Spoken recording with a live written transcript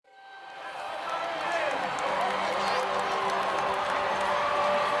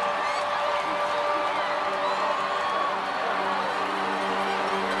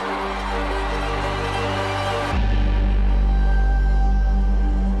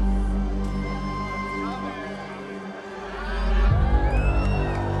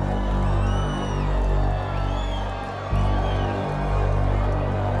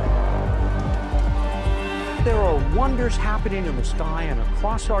wonders happening in the sky and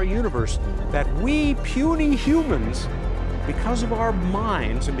across our universe that we puny humans, because of our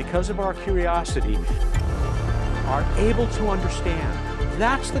minds and because of our curiosity, are able to understand.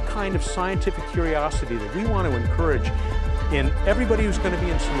 That's the kind of scientific curiosity that we want to encourage in everybody who's going to be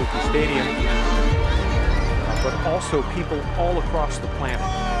in Saluki Stadium, but also people all across the planet.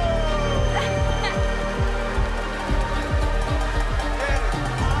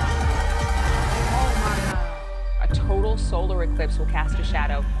 A total solar eclipse will cast a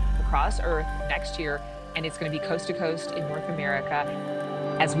shadow across Earth next year, and it's going to be coast to coast in North America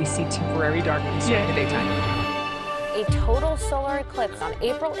as we see temporary darkness during the daytime. A total solar eclipse on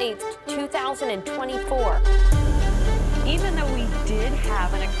April 8th, 2024. Even though we did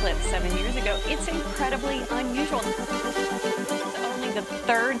have an eclipse 7 years ago, it's incredibly unusual. It's only the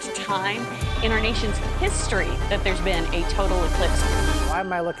third time in our nation's history that there's been a total eclipse. Why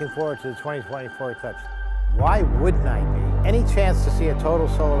am I looking forward to the 2024 eclipse? Why wouldn't I be? Any chance to see a total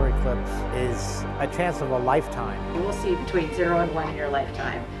solar eclipse is a chance of a lifetime. You will see between 0 and 1 in your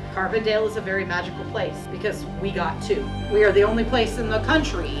lifetime. Carbondale is a very magical place because we got 2. We are the only place in the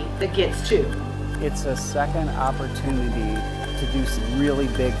country that gets 2. It's a second opportunity to do some really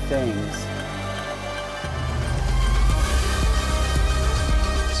big things.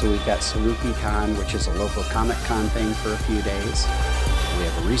 So we've got Saluki Con, which is a local Comic Con thing for a few days. We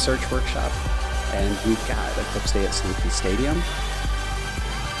have a research workshop, and we've got Eclipse Day at Saluki Stadium.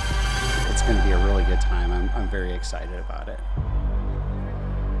 It's going to be a really good time. I'm very excited about it.